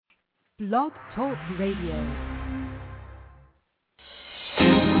Blog Talk Radio.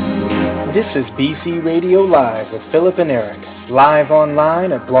 This is BC Radio Live with Philip and Eric, live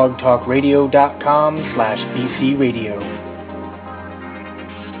online at blogtalkradio.com/bcradio.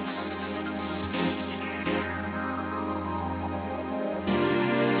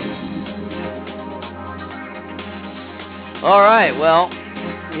 All right, well,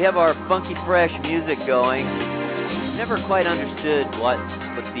 we have our funky fresh music going. Never quite understood what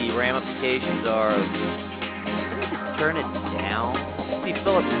the ramifications are of, let me just turn it down. See,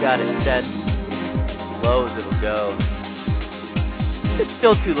 Philip's got it set as low as it'll go. It's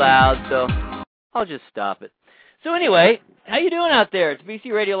still too loud, so I'll just stop it. So anyway, how you doing out there? It's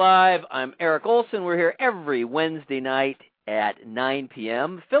BC Radio Live. I'm Eric Olson. We're here every Wednesday night at 9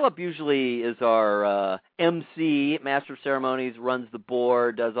 p.m. Philip usually is our MC, Master of Ceremonies, runs the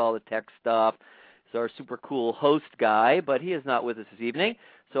board, does all the tech stuff. He's our super cool host guy, but he is not with us this evening.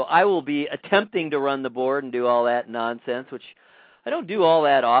 So I will be attempting to run the board and do all that nonsense, which I don't do all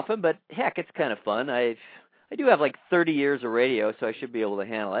that often, but heck, it's kind of fun. I do have like 30 years of radio, so I should be able to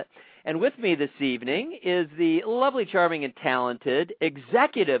handle it. And with me this evening is the lovely, charming, and talented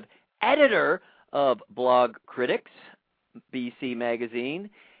executive editor of Blog Critics, BC Magazine,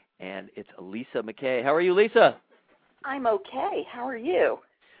 and it's Lisa McKay. How are you, Lisa? I'm okay. How are you?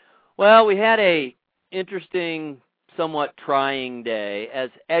 Well, we had a interesting, somewhat trying day.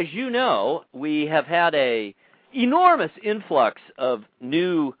 As you know, we have had a enormous influx of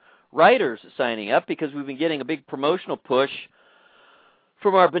new writers signing up because we've been getting a big promotional push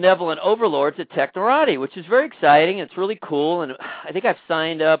from our benevolent overlords at Technorati, which is very exciting. It's really cool, and I think I've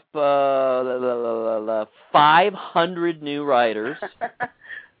signed up 500 new writers.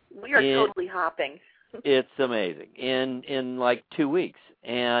 We are totally hopping. It's amazing in like 2 weeks,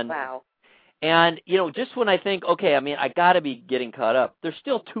 and wow. And you know, just when I think, okay, I mean, I got to be getting caught up. There's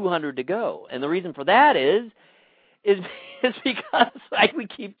still 200 to go, and the reason for that is because we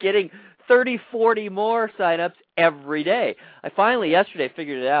keep getting 30, 40 more signups every day. I finally, yesterday,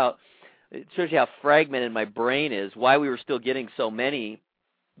 figured it out. It shows you how fragmented my brain is, why we were still getting so many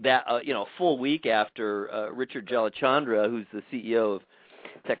that, a full week after Richard Jalachandra, who's the CEO of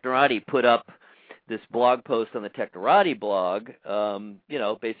Technorati, put up this blog post on the Technorati blog,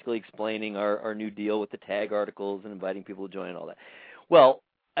 basically explaining our new deal with the tag articles and inviting people to join and all that. Well,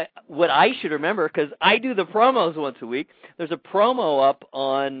 what I should remember, because I do the promos once a week, there's a promo up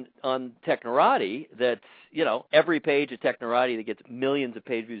on Technorati that's, every page of Technorati that gets millions of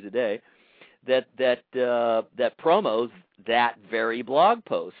page views a day that promos that very blog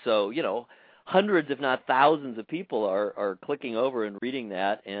post. So, hundreds, if not thousands of people are clicking over and reading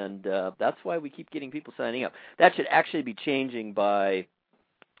that, and that's why we keep getting people signing up. That should actually be changing by,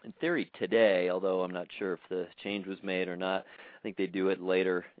 in theory, today, although I'm not sure if the change was made or not. I think they do it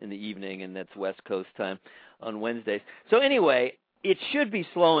later in the evening, and that's West Coast time on Wednesdays. So anyway, it should be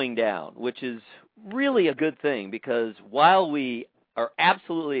slowing down, which is really a good thing, because while we are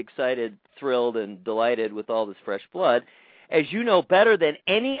absolutely excited, thrilled, and delighted with all this fresh blood, as you know better than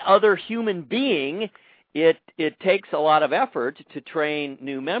any other human being, it takes a lot of effort to train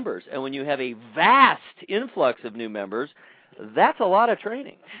new members. And when you have a vast influx of new members, that's a lot of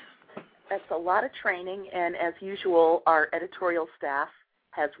training. That's a lot of training, and as usual, our editorial staff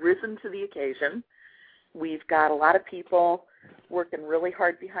has risen to the occasion. We've got a lot of people working really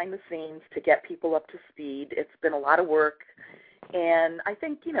hard behind the scenes to get people up to speed. It's been a lot of work, and I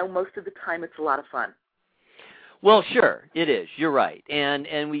think, most of the time it's a lot of fun. Well, sure, it is. You're right. And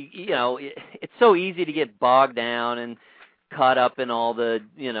we, it's so easy to get bogged down and caught up in all the,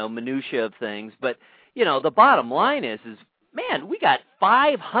 minutia of things. But, the bottom line is, man, we got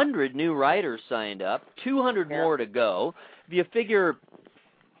 500 new writers signed up, 200 more to go. If you figure,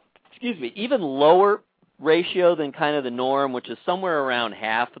 even lower ratio than kind of the norm, which is somewhere around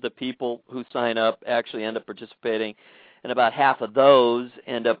half of the people who sign up actually end up participating, and about half of those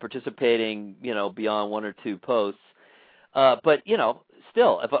end up participating, beyond one or two posts. But,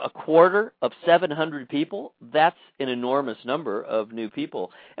 still, if a quarter of 700 people, that's an enormous number of new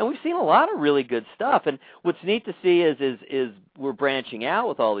people. And we've seen a lot of really good stuff. And what's neat to see is we're branching out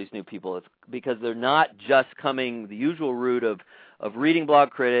with all these new people. It's because they're not just coming the usual route of reading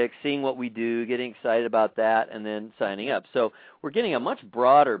Blog Critics, seeing what we do, getting excited about that, and then signing up. So we're getting a much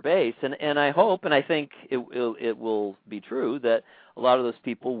broader base, and I hope, and I think it will be true, that a lot of those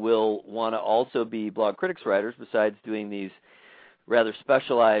people will want to also be Blog Critics writers besides doing these rather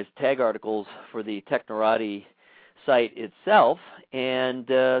specialized tag articles for the Technorati site itself. And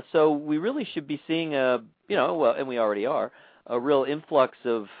so we really should be seeing and we already are, a real influx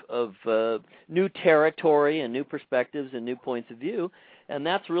of new territory and new perspectives and new points of view And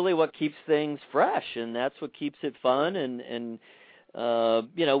that's really what keeps things fresh, and that's what keeps it fun, and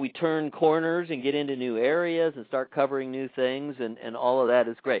we turn corners and get into new areas and start covering new things, and all of that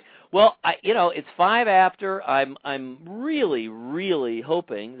is great. Well, it's 5 after. I'm really, really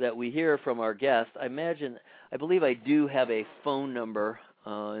hoping that we hear from our guest. I believe I do have a phone number,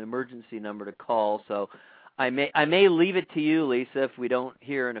 an emergency number to call, so I may leave it to you, Lisa, if we don't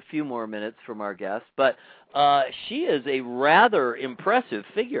hear in a few more minutes from our guest. But she is a rather impressive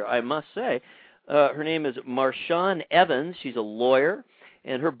figure, I must say. Her name is Marshawn Evans. She's a lawyer,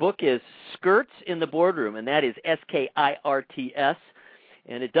 and her book is S.K.I.R.T.S in the Boardroom, and that is S.K.I.R.T.S,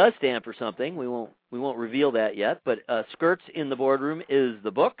 and it does stand for something. We won't reveal that yet, but S.K.I.R.T.S in the Boardroom is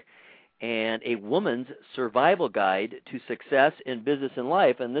the book, and a woman's survival guide to success in business and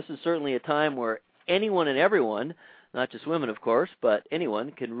life. And this is certainly a time where anyone and everyone, not just women, of course, but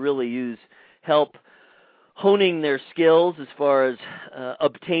anyone can really use help honing their skills as far as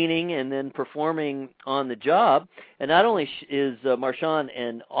obtaining and then performing on the job. And not only is Marshawn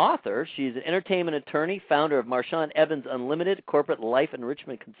an author, she's an entertainment attorney, founder of Marshawn Evans Unlimited, corporate life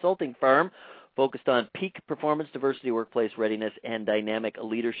enrichment consulting firm focused on peak performance, diversity, workplace readiness, and dynamic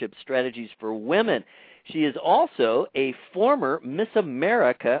leadership strategies for women. She is also a former Miss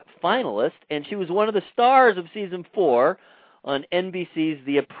America finalist, and she was one of the stars of Season 4 on NBC's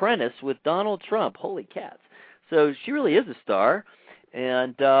The Apprentice with Donald Trump. Holy cats. So she really is a star,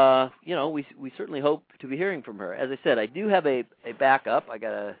 and, we certainly hope to be hearing from her. As I said, I do have a backup. I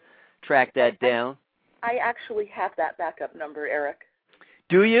got to track that down. I actually have that backup number, Eric.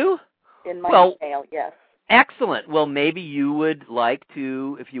 Do you? In my email, yes. Excellent. Well, maybe you would like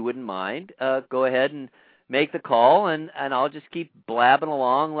to, if you wouldn't mind, go ahead and make the call, and I'll just keep blabbing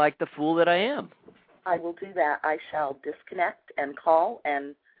along like the fool that I am. I will do that. I shall disconnect and call,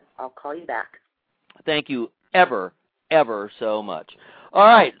 and I'll call you back. Thank you ever so much. All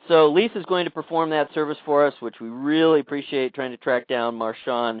right, so Lisa's going to perform that service for us, which we really appreciate, trying to track down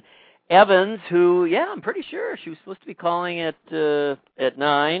Marshawn Evans, who, I'm pretty sure she was supposed to be calling at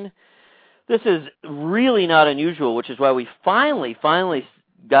 9. This is really not unusual, which is why we finally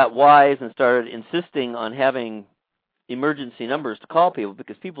got wise and started insisting on having emergency numbers to call people,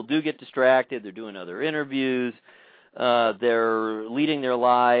 because people do get distracted. They're doing other interviews. They're leading their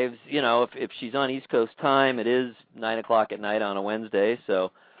lives. If she's on East Coast time, it is 9 o'clock at night on a Wednesday,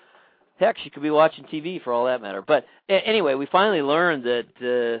 so heck, she could be watching TV for all that matter. But anyway, we finally learned that,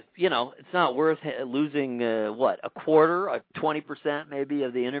 it's not worth losing, a quarter, 20% maybe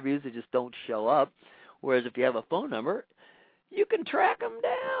of the interviews that just don't show up. Whereas if you have a phone number, you can track them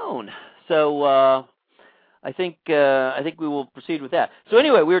down. So I think we will proceed with that. So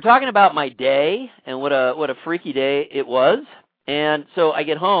anyway, we were talking about my day and what a freaky day it was. And so I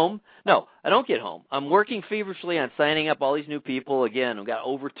get home. No, I don't get home. I'm working feverishly on signing up all these new people. Again, I've got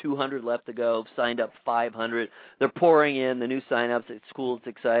over 200 left to go. I've signed up 500. They're pouring in the new sign-ups at school. It's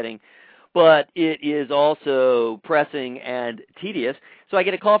exciting. But it is also pressing and tedious. So I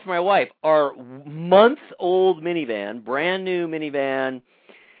get a call from my wife. Our month-old minivan, brand new minivan,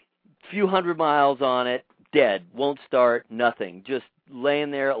 few hundred miles on it, dead, won't start, nothing, just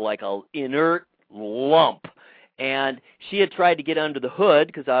laying there like an inert lump. And she had tried to get under the hood,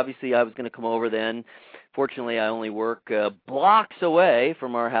 because obviously I was going to come over then. Fortunately, I only work blocks away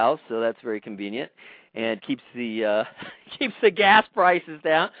from our house, so that's very convenient, and keeps the gas prices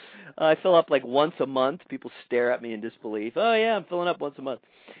down. I fill up like once a month. People stare at me in disbelief. Oh, yeah, I'm filling up once a month.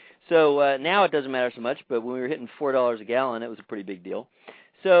 So now it doesn't matter so much, but when we were hitting $4 a gallon, it was a pretty big deal.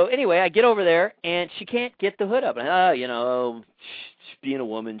 So anyway, I get over there, and she can't get the hood up. And, being a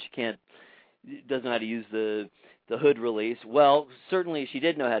woman, doesn't know how to use the hood release. Well, certainly she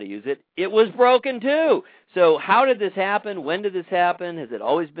did know how to use it. It was broken too. So how did this happen? When did this happen? Has it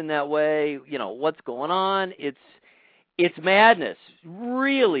always been that way? What's going on? It's madness.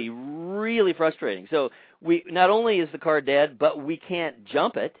 Really, really frustrating. So we not only is the car dead, but we can't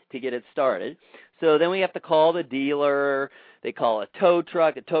jump it to get it started. So then we have to call the dealer. They call a tow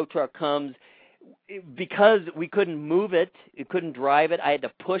truck. The tow truck comes. Because we couldn't move it, couldn't drive it, I had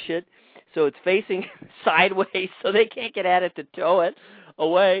to push it. So it's facing sideways, so they can't get at it to tow it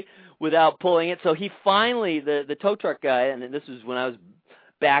away without pulling it. So he finally, the tow truck guy, and this was when I was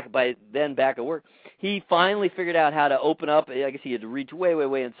back at work, he finally figured out how to open up. I guess he had to reach way, way,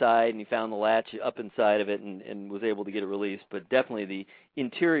 way inside, and he found the latch up inside of it and was able to get it released. But definitely the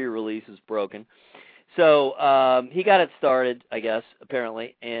interior release is broken. So he got it started, I guess,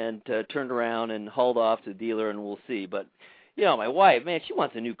 apparently, and turned around and hauled off to the dealer, and we'll see. But my wife, man, she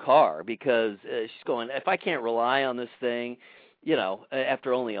wants a new car, because she's going, if I can't rely on this thing,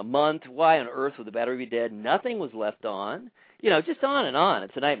 after only a month, why on earth would the battery be dead? Nothing was left on. just on and on.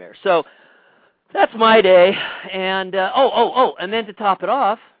 It's a nightmare. So that's my day. And, and then to top it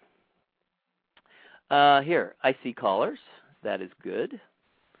off, here, I see callers. That is good.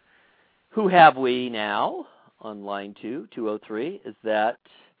 Who have we now on line 203? Is that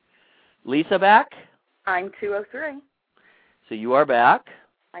Lisa back? I'm 203. So you are back.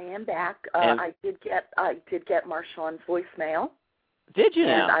 I am back. I did get Marshawn's voicemail. Did you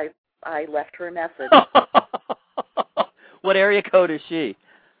now? And I left her a message. What area code is she?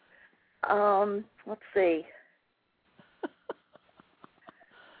 Let's see. It's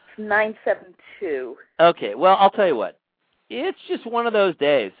 972. Okay, well, I'll tell you what. It's just one of those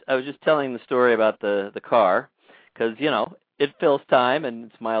days. I was just telling the story about the car because, it fills time and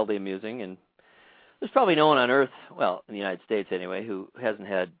it's mildly amusing. And there's probably no one on earth, well, in the United States anyway, who hasn't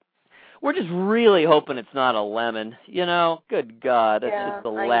had. We're just really hoping it's not a lemon. Good God, that's just the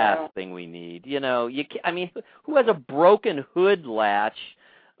last thing we need. Who has a broken hood latch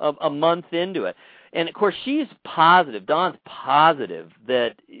a month into it? And, of course, she's positive, Dawn's positive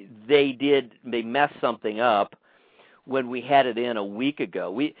that they messed something up when we had it in a week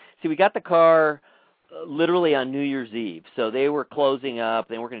ago. We got the car literally on New Year's Eve, so they were closing up.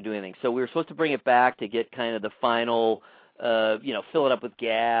 They weren't going to do anything. So we were supposed to bring it back to get kind of the final, fill it up with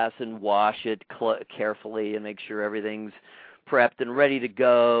gas and wash it carefully and make sure everything's prepped and ready to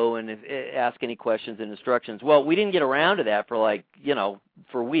go and ask any questions and instructions. Well, we didn't get around to that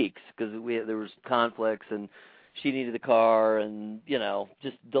for weeks because there was conflicts and she needed the car and,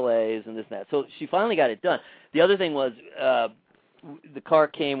 just delays and this and that. So she finally got it done. The other thing was the car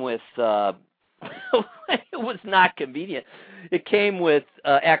came with it was not convenient. It came with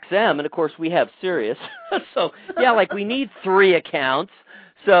XM, and, of course, we have Sirius. So, we need 3 accounts.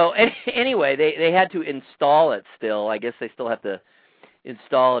 So, anyway, they had to install it still. I guess they still have to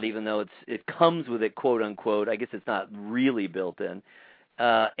install it even though it comes with it, quote, unquote. I guess it's not really built in.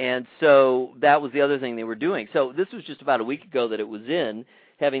 And so that was the other thing they were doing. So this was just about a week ago that it was in,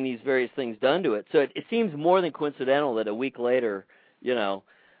 having these various things done to it. So it seems more than coincidental that a week later,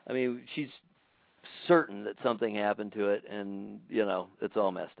 she's certain that something happened to it and, it's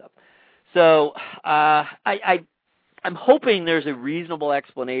all messed up. So I'm hoping there's a reasonable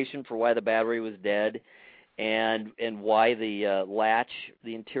explanation for why the battery was dead and why the latch,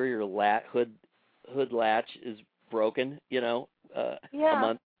 the interior hood latch is broken, a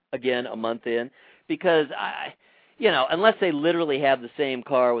month in, because unless they literally have the same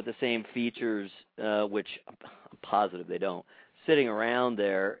car with the same features, which I'm positive they don't, sitting around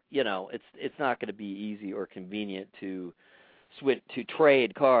there, it's not going to be easy or convenient to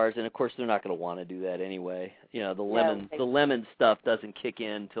trade cars, and of course they're not going to want to do that anyway. The lemon stuff doesn't kick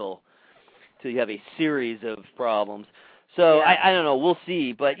in till you have a series of problems. So I don't know, we'll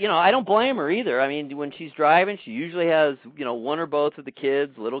see, but I don't blame her either. I mean, when she's driving, she usually has one or both of the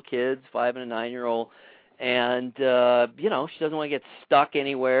kids, little kids, 5 and a 9-year-old, and she doesn't want to get stuck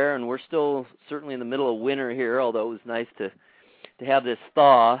anywhere. And we're still certainly in the middle of winter here, although it was nice to have this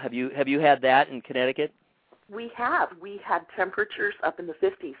thaw. Have you had that in Connecticut? We have. We had temperatures up in the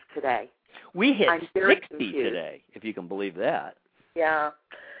 50s today. We hit 60 today, if you can believe that. Yeah.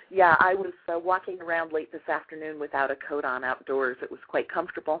 Yeah, I was walking around late this afternoon without a coat on outdoors. It was quite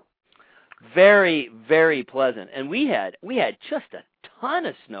comfortable. Very, very pleasant. And we had just a ton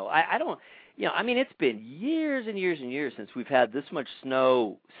of snow. I don't, it's been years and years and years since we've had this much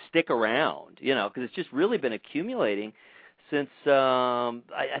snow stick around, because it's just really been accumulating since,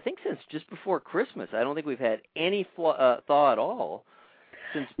 I think since just before Christmas. I don't think we've had any thaw at all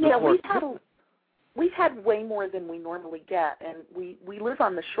since before Christmas. We've had way more than we normally get, and we live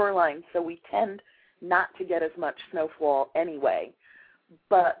on the shoreline, so we tend not to get as much snowfall anyway.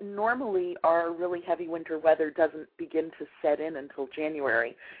 But normally our really heavy winter weather doesn't begin to set in until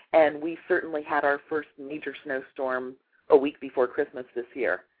January, and we certainly had our first major snowstorm a week before Christmas this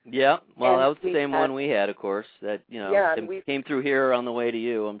year. Yeah, well, that was the same one we had, of course, that, came through here on the way to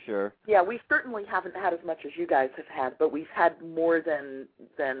you, I'm sure. Yeah, we certainly haven't had as much as you guys have had, but we've had more than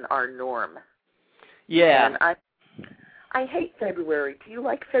our norm. Yeah. And I hate February. Do you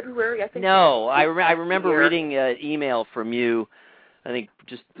like February? No, I remember reading an email from you, I think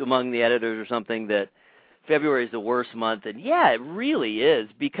just among the editors or something, that February is the worst month, and yeah, it really is,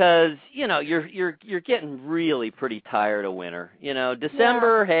 because you're getting really pretty tired of winter.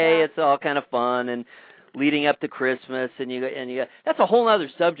 December, it's all kind of fun and leading up to Christmas, and you that's a whole other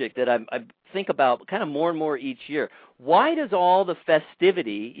subject that I think about kind of more and more each year. Why does all the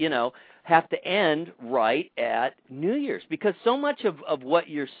festivity, have to end right at New Year's? Because so much of what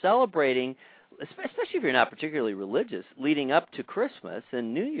you're celebrating especially if you're not particularly religious, leading up to Christmas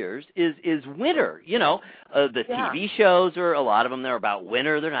and New Year's is winter. The TV shows are, a lot of them, they're about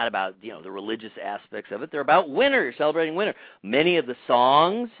winter. They're not about, the religious aspects of it. They're about winter. You're celebrating winter. Many of the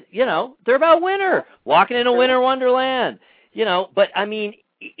songs, they're about winter. Walking in a winter wonderland. But I mean,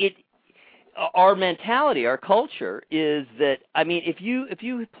 our mentality, our culture is that, I mean, if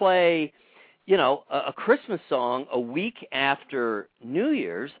you play, a Christmas song a week after New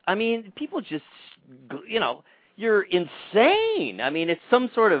Year's, I mean, people just, you're insane. I mean, it's some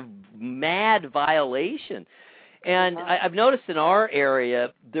sort of mad violation. And I've noticed in our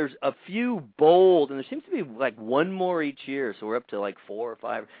area, there's a few bold, and there seems to be like one more each year, so we're up to like 4 or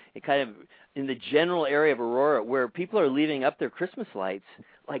 5, it kind of in the general area of Aurora, where people are leaving up their Christmas lights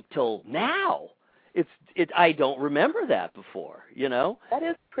like till now. I don't remember that before, That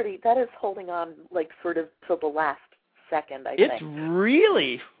is holding on like sort of till the last second, I think. It's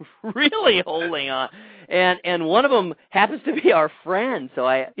really, really holding on. And one of them happens to be our friend, so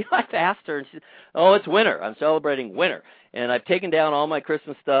I've asked her, and she said, "Oh, it's winter. I'm celebrating winter. And I've taken down all my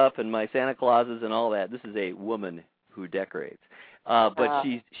Christmas stuff and my Santa Clauses and all that." This is a woman who decorates. But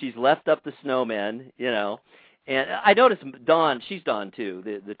she's left up the snowmen, And I noticed Dawn, she's Dawn too,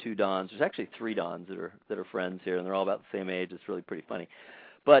 the two Dawns. There's actually 3 Dawns that are friends here, and they're all about the same age. It's really pretty funny.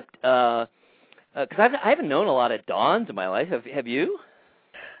 But because I haven't known a lot of Dawns in my life. Have you?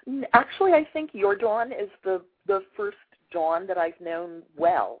 Actually, I think your Dawn is the first Dawn that I've known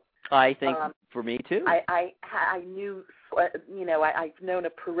well. I think for me too. I knew, I've known a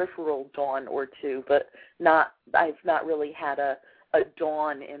peripheral Dawn or two, but I've not really had a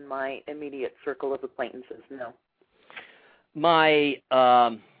Dawn in my immediate circle of acquaintances, no. My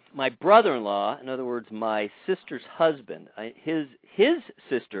brother-in-law, in other words, my sister's husband, his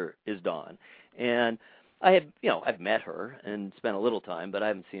sister is Dawn, and I've met her and spent a little time, but I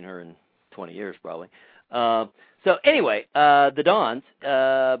haven't seen her in 20 years probably. So anyway, the Dawns,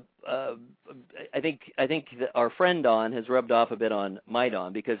 I think that our friend Dawn has rubbed off a bit on my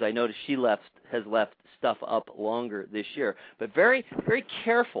Dawn, because I noticed she has left stuff up longer this year, but very, very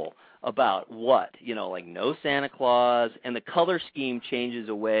careful about what, like no Santa Claus, and the color scheme changes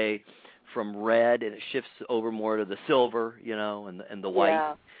away from red and it shifts over more to the silver, and the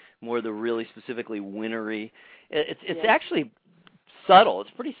white, more the really specifically wintry. It's actually subtle.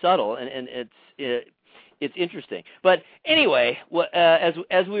 It's pretty subtle, and it's interesting. But anyway,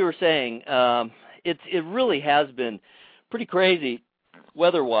 as we were saying, it really has been pretty crazy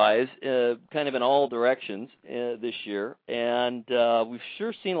weather-wise, kind of in all directions this year, and we've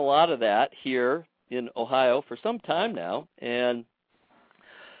sure seen a lot of that here in Ohio for some time now, and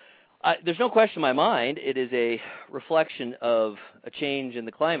there's no question in my mind it is a reflection of a change in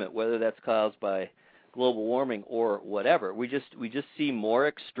the climate, whether that's caused by global warming or whatever. We just see more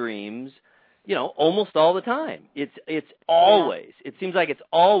extremes, almost all the time. It's always, it seems like it's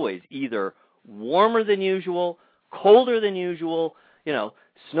always either warmer than usual, colder than usual,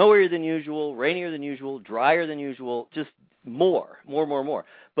 snowier than usual, rainier than usual, drier than usual, just more.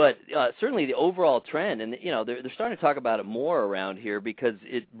 But certainly the overall trend, and they're starting to talk about it more around here because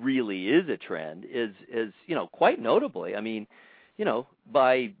it really is a trend, is quite notably. I mean,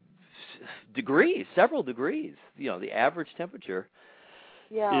 by degrees, several degrees, the average temperature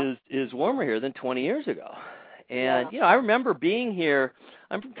is warmer here than 20 years ago. And I remember being here.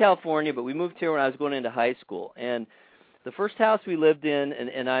 I'm from California, but we moved here when I was going into high school, and the first house we lived in,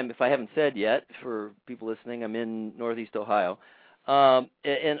 and if I haven't said yet, for people listening, I'm in Northeast Ohio, and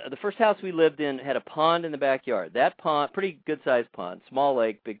the first house we lived in had a pond in the backyard. That pond, pretty good-sized pond, small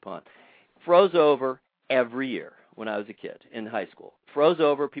lake, big pond, froze over every year when I was a kid in high school. Froze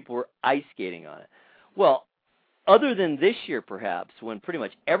over, people were ice skating on it. Well, other than this year, perhaps, when pretty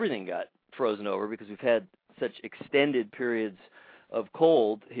much everything got frozen over because we've had such extended periods of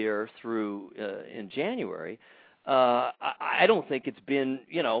cold here through in January, I don't think it's been,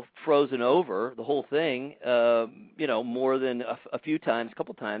 frozen over, the whole thing, more than a few times, a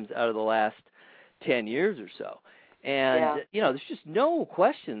couple times out of the last 10 years or so. And, there's just no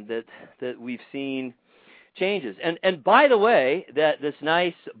question that we've seen changes. And by the way, that this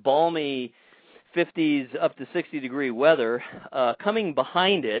nice, balmy 50s up to 60-degree weather coming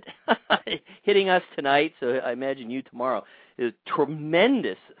behind it, hitting us tonight, so I imagine you tomorrow, is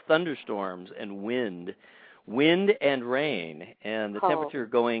tremendous thunderstorms and wind and rain, and the temperature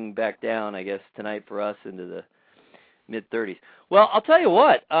going back down, I guess, tonight for us into the mid-30s. Well, I'll tell you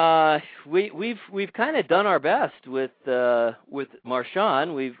what, we've kind of done our best with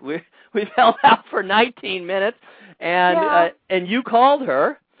Marshawn. We've held out for 19 minutes, and you called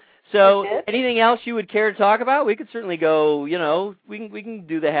her, So, anything else you would care to talk about? We could certainly go. We can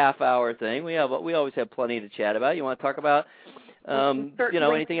do the half-hour thing. We always have plenty to chat about. You want to talk about,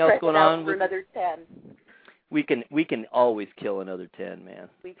 anything else going on? For another 10. We can always kill another 10, man.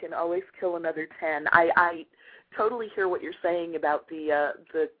 We can always kill another 10. I totally hear what you're saying about the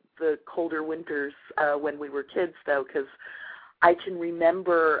colder winters when we were kids, though, because I can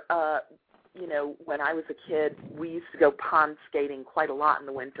remember, when I was a kid, we used to go pond skating quite a lot in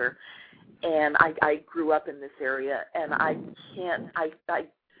the winter, and I grew up in this area, and I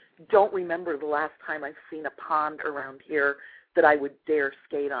don't remember the last time I've seen a pond around here that I would dare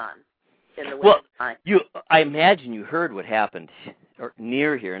skate on in the winter time. I imagine you heard what happened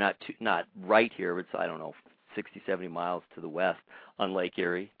near here, not right here, but I don't know, 60, 70 miles to the west on Lake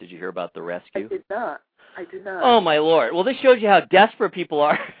Erie. Did you hear about the rescue? I did not. Oh, my Lord. Well, this shows you how desperate people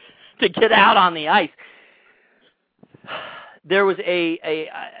are to get out on the ice. There was it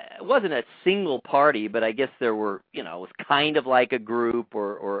wasn't a single party, but I guess there were, it was kind of like a group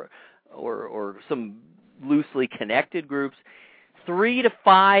or some loosely connected groups. 300 to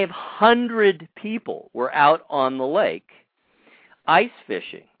 500 people were out on the lake ice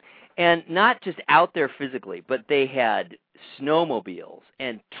fishing, and not just out there physically, but they had snowmobiles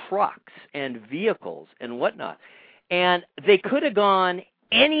and trucks and vehicles and whatnot, and they could have gone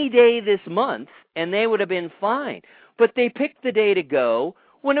any day this month and they would have been fine, but they picked the day to go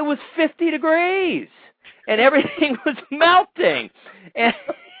when it was 50 degrees and everything was melting,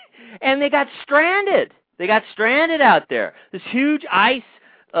 and they got stranded. They got stranded out there. This huge ice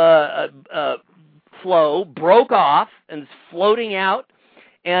floe broke off and is floating out,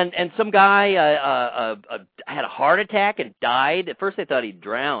 and some guy had a heart attack and died. At first they thought he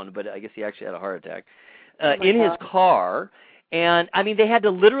drowned, but I guess he actually had a heart attack in his car. And, I mean, they had to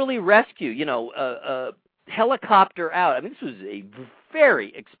literally rescue, a helicopter out. I mean, this was a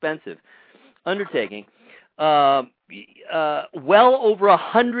very expensive undertaking. Well over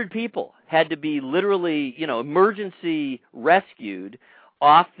 100 people had to be literally, emergency rescued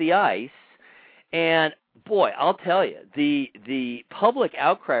off the ice. And boy, I'll tell you, the public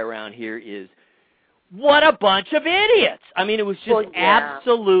outcry around here is, what a bunch of idiots. I mean, it was just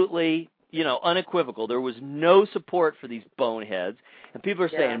absolutely, unequivocal. There was no support for these boneheads. And people are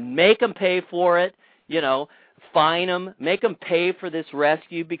saying, make them pay for it, fine them, make them pay for this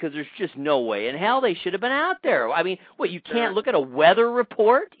rescue, because there's just no way in hell they should have been out there. I mean, you can't look at a weather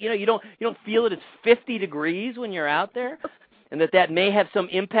report? You don't feel that it's 50 degrees when you're out there, and that may have some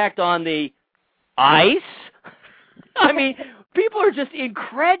impact on the ice? I mean, people are just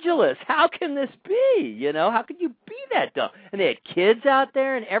incredulous. How can this be? How could you be that dumb? And they had kids out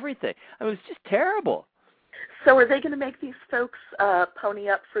there and everything. I mean, it was just terrible. So are they going to make these folks pony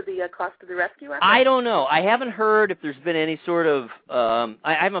up for the cost of the rescue effort? I don't know. I haven't heard if there's been any sort of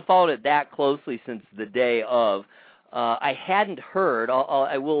I haven't followed it that closely since the day of. I hadn't heard.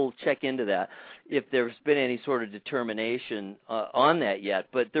 I will check into that if there's been any sort of determination on that yet.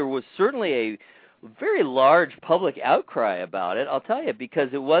 But there was certainly a very large public outcry about it, I'll tell you, because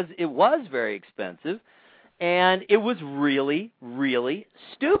it was very expensive. And it was really, really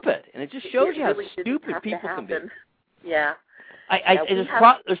stupid. And it just shows you how stupid people can be. Yeah.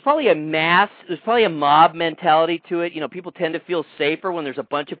 There's probably a mob mentality to it. People tend to feel safer when there's a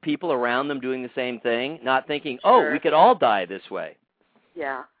bunch of people around them doing the same thing, not thinking, we could all die this way.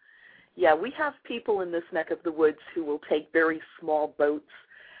 Yeah. Yeah, we have people in this neck of the woods who will take very small boats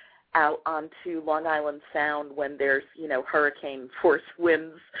out onto Long Island Sound when there's, hurricane force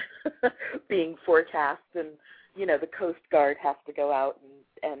winds being forecast, and, the Coast Guard has to go out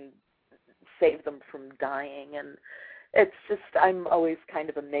and save them from dying. And it's just, I'm always kind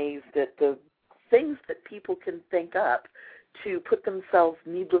of amazed at the things that people can think up to put themselves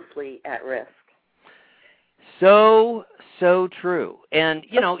needlessly at risk. So true. And,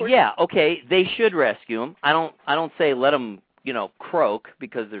 they should rescue them. I don't say let them, croak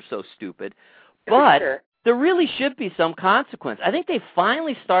because they're so stupid. But there really should be some consequence. I think they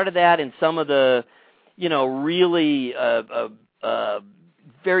finally started that in some of the, really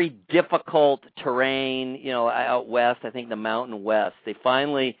very difficult terrain, out west. I think the Mountain West. They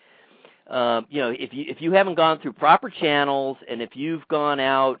finally, if you haven't gone through proper channels, and if you've gone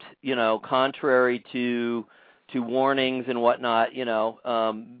out, contrary to warnings and whatnot,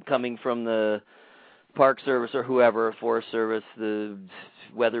 coming from the Park Service or whoever, Forest Service, the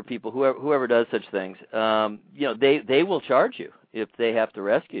weather people, whoever does such things, they will charge you if they have to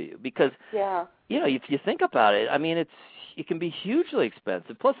rescue you, because if you think about it, I mean, it can be hugely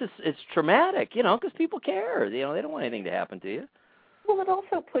expensive. Plus, it's traumatic, because people care. They don't want anything to happen to you. Well, it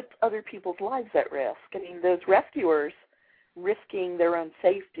also puts other people's lives at risk. I mean, those rescuers risking their own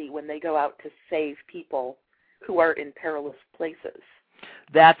safety when they go out to save people who are in perilous places.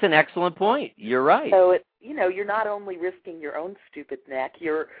 That's an excellent point. You're right. So, you're not only risking your own stupid neck,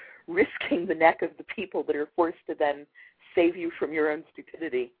 you're risking the neck of the people that are forced to then save you from your own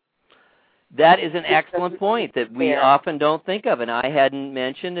stupidity. That is an excellent point that we often don't think of, and I hadn't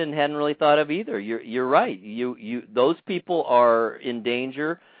mentioned and hadn't really thought of either. You're right. Those people are in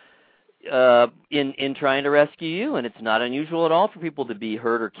danger in trying to rescue you, and it's not unusual at all for people to be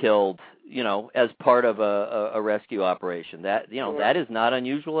hurt or killed, as part of a rescue operation. That is not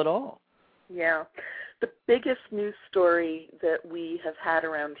unusual at all. Yeah. The biggest news story that we have had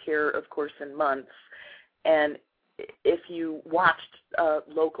around here, of course, in months, and if you watched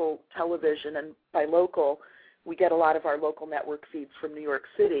local television, and by local, we get a lot of our local network feeds from New York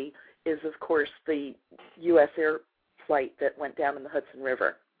City, is, of course, the U.S. air flight that went down in the Hudson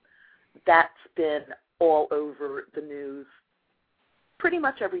River. That's been all over the news pretty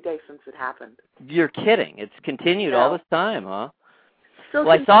much every day since it happened. You're kidding. It's continued all this time, huh? Still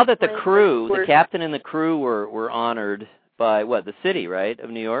well, I saw that the captain and the crew were honored by, the city, right, of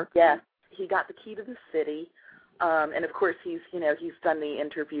New York? Yeah, he got the key to the city. And of course, he's done the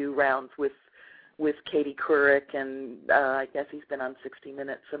interview rounds with Katie Couric, and I guess he's been on 60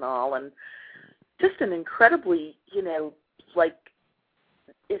 Minutes and all, and just an incredibly,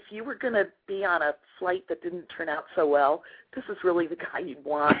 if you were going to be on a flight that didn't turn out so well, this is really the guy you'd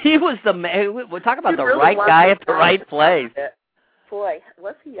want. He was the man. We'll talk about the right guy at the right place. Boy,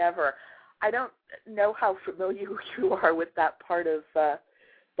 was he ever. I don't know how familiar you are with that part of the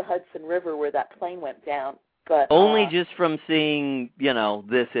Hudson River where that plane went down. But only just from seeing,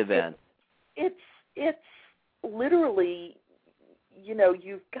 this event. It's literally,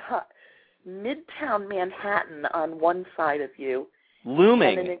 you've got Midtown Manhattan on one side of you,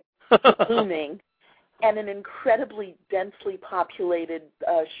 looming, and an incredibly densely populated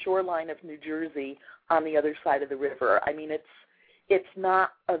shoreline of New Jersey on the other side of the river. I mean, it's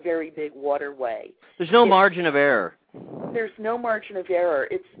not a very big waterway. There's no margin of error. There's no margin of error.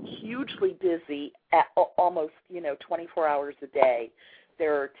 It's hugely busy at almost, 24 hours a day.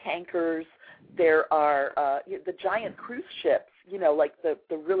 There are tankers. There are the giant cruise ships, like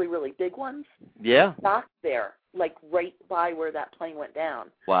the really, really big ones. Yeah. Docked there, like right by where that plane went down.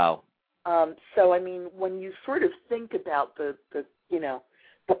 Wow. So, I mean, when you sort of think about the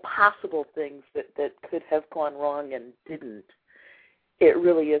possible things that could have gone wrong and didn't, it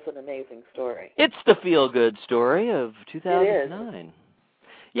really is an amazing story. It's the feel-good story of 2009.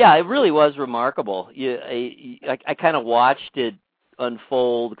 Yeah, it really was remarkable. I kind of watched it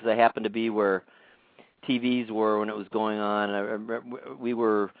unfold because I happened to be where TVs were when it was going on. I remember we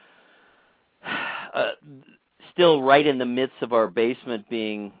were still right in the midst of our basement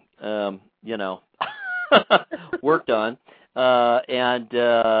being, worked on, and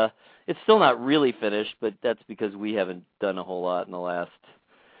it's still not really finished, but that's because we haven't done a whole lot in the last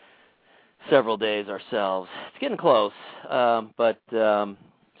several days ourselves. It's getting close, but still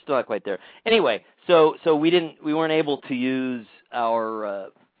not quite there. Anyway, so we weren't able to use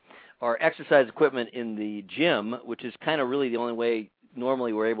our exercise equipment in the gym, which is kind of really the only way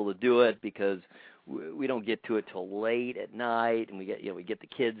normally we're able to do it because we don't get to it till late at night, and we get the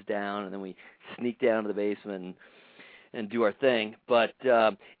kids down, and then we sneak down to the basement and do our thing. But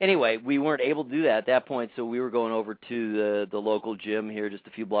anyway, we weren't able to do that at that point, so we were going over to the local gym here just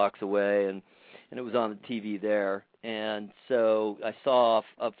a few blocks away, and it was on the TV there. And so I saw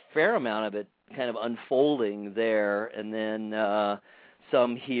a fair amount of it kind of unfolding there, and then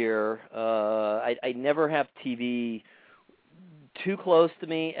some here. I never have TV too close to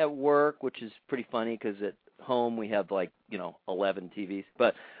me at work, which is pretty funny because at home we have 11 TVs,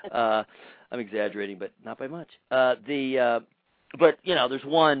 but I'm exaggerating, but not by much. But there's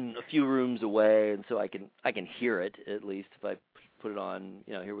one a few rooms away, and so I can hear it at least if I put it on,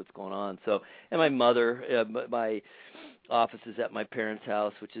 hear what's going on. So, and my mother, my office is at my parents'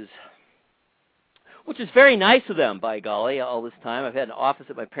 house, which is very nice of them, by golly, all this time. I've had an office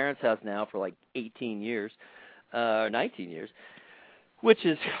at my parents' house now for 18 years, or 19 years, which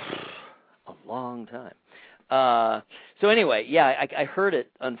is a long time. So anyway, yeah, I heard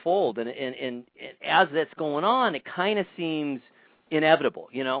it unfold, and as that's going on, it kind of seems inevitable,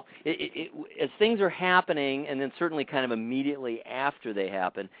 as things are happening, and then certainly kind of immediately after they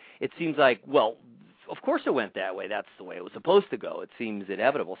happen, it seems like, well, of course it went that way. That's the way it was supposed to go. It seems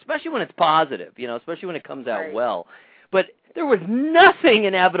inevitable, especially when it's positive, especially when it comes out well. But there was nothing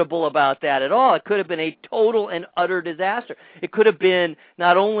inevitable about that at all. It could have been a total and utter disaster. It could have been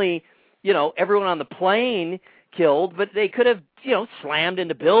not only, everyone on the plane killed, but they could have, slammed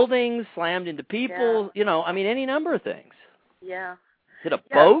into buildings, slammed into people, any number of things. Yeah. Hit a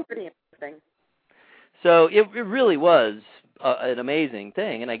boat. Pretty interesting. So it really was an amazing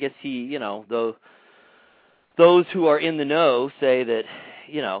thing, and I guess he, those who are in the know say that,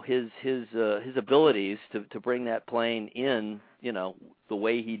 his abilities to bring that plane in, the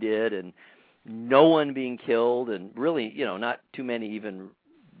way he did, and no one being killed, and really, not too many even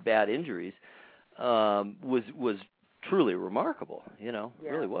bad injuries, was truly remarkable.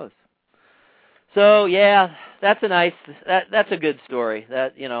 Really was. So yeah, that's a good story.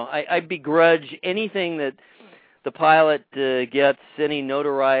 That I begrudge anything that the pilot gets, any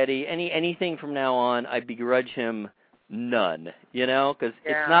notoriety, anything from now on. I begrudge him none. Because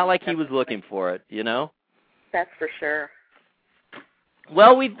it's not like he was looking for it. That's for sure.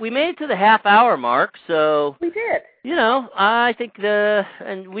 Well, we made it to the half-hour mark, so we did. I think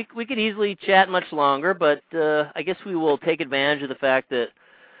and we could easily chat much longer, but I guess we will take advantage of the fact that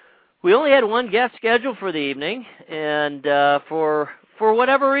we only had one guest scheduled for the evening, and for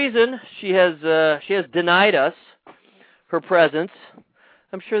whatever reason, she has denied us her presence.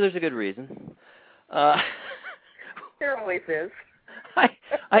 I'm sure there's a good reason. There always is.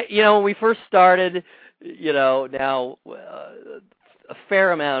 When we first started, now a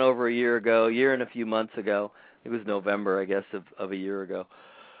fair amount over a year and a few months ago. It was November, I guess, of a year ago.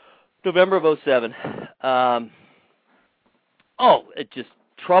 November of 2007. It just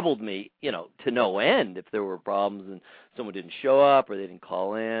troubled me, to no end if there were problems and someone didn't show up or they didn't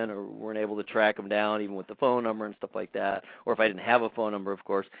call in or weren't able to track them down even with the phone number and stuff like that, or if I didn't have a phone number, of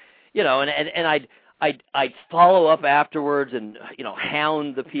course, and I'd follow up afterwards and,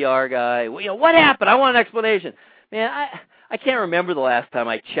 hound the PR guy. What happened? I want an explanation. Man, I can't remember the last time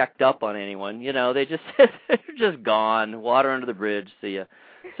I checked up on anyone. They're just gone, water under the bridge, see ya.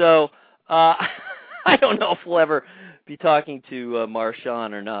 So I don't know if we'll ever be talking to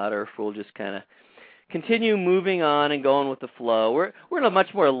Marshawn or not, or if we'll just kind of continue moving on and going with the flow. We're in a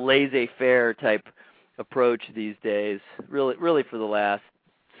much more laissez-faire type approach these days, really for the last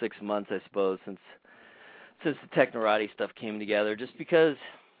 6 months, I suppose, since the Technorati stuff came together, just because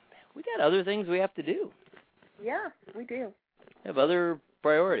we got other things we have to do. Yeah, we do. We have other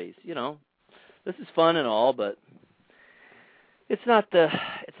priorities. This is fun and all, but it's not the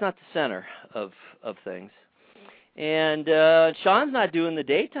center of things. And Sean's not doing the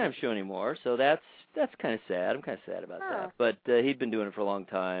daytime show anymore, so that's kind of sad. I'm kind of sad about that. But he'd been doing it for a long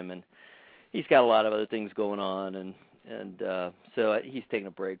time, and he's got a lot of other things going on, and so he's taking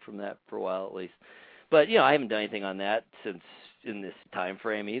a break from that for a while at least. But I haven't done anything on that since in this time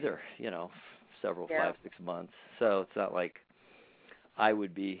frame either. 5-6 months. So it's not like I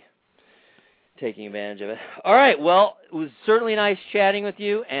would be taking advantage of it. All right. Well, it was certainly nice chatting with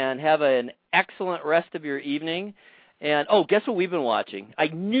you, and have an excellent rest of your evening. And guess what we've been watching? I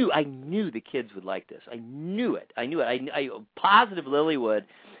knew the kids would like this. I knew it. I positive Lily would.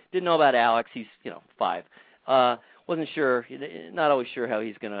 Didn't know about Alex. He's 5. Wasn't sure. Not always sure how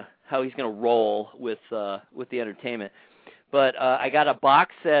he's gonna roll with the entertainment. But I got a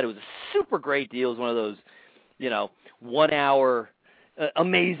box set. It was a super great deal. It was one of those 1 hour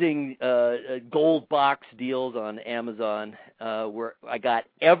amazing gold box deals on Amazon where I got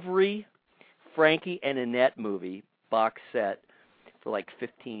every Frankie and Annette movie box set for like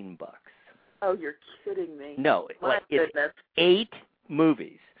 $15. Oh, you're kidding me. No, it's 8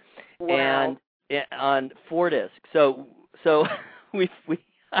 movies. Wow. And on 4 discs. So we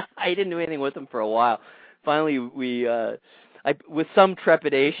I didn't do anything with them for a while. Finally, I with some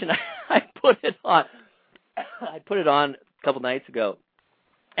trepidation, I put it on. I put it on a couple nights ago,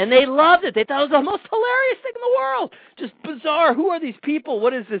 and they loved it. They thought it was the most hilarious thing in the world. Just bizarre. Who are these people?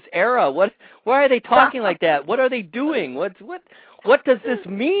 What is this era? Why are they talking like that? What are they doing? What does this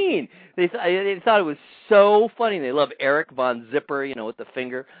mean? They thought it was so funny. They love Eric Von Zipper, with the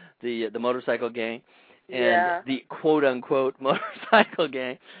finger, the motorcycle gang, and the quote unquote motorcycle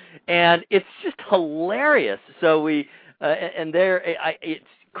gang, and it's just hilarious. So we it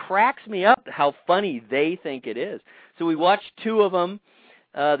cracks me up how funny they think it is. So we watched 2 of them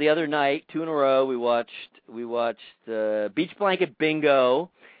the other night, 2 in a row. We watched Beach Blanket Bingo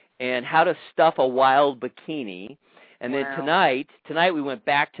and How to Stuff a Wild Bikini. And then tonight we went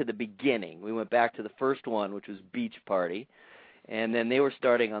back to the beginning. We went back to the first one, which was Beach Party. And then they were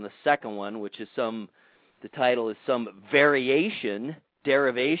starting on the second one, which is the title is some derivation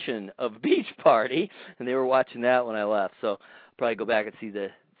of Beach Party, and they were watching that when I left. So I'll probably go back and see the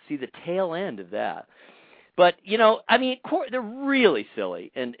tail end of that. But they're really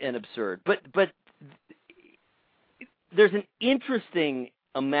silly and absurd. But there's an interesting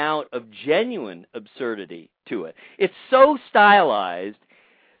amount of genuine absurdity to it. It's so stylized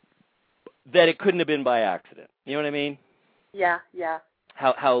that it couldn't have been by accident. You know what I mean? Yeah.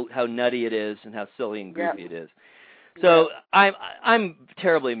 How nutty it is and how silly and goofy it is. So I'm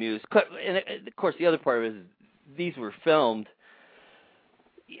terribly amused. And of course, the other part is these were filmed,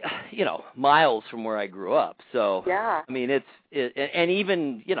 miles from where I grew up. So I mean, and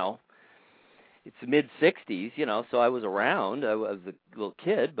even it's the mid '60s, so I was around. I was a little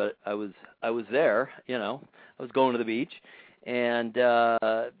kid, but I was there. I was going to the beach, and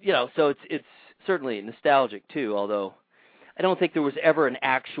so it's certainly nostalgic too. Although I don't think there was ever an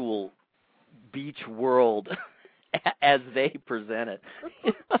actual beach world as they present it.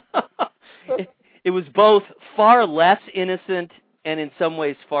 It was both far less innocent and in some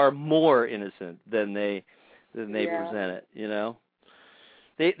ways far more innocent than they present it.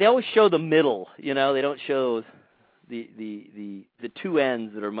 They always show the middle. They don't show the two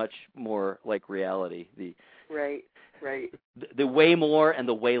ends that are much more like reality. Right. The way more and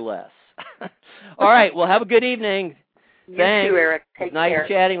the way less. All right. Well, have a good evening. You Thanks. too, Eric. Take nice care.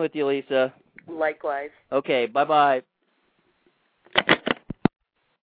 Chatting with you, Lisa. Likewise. Okay. Bye-bye.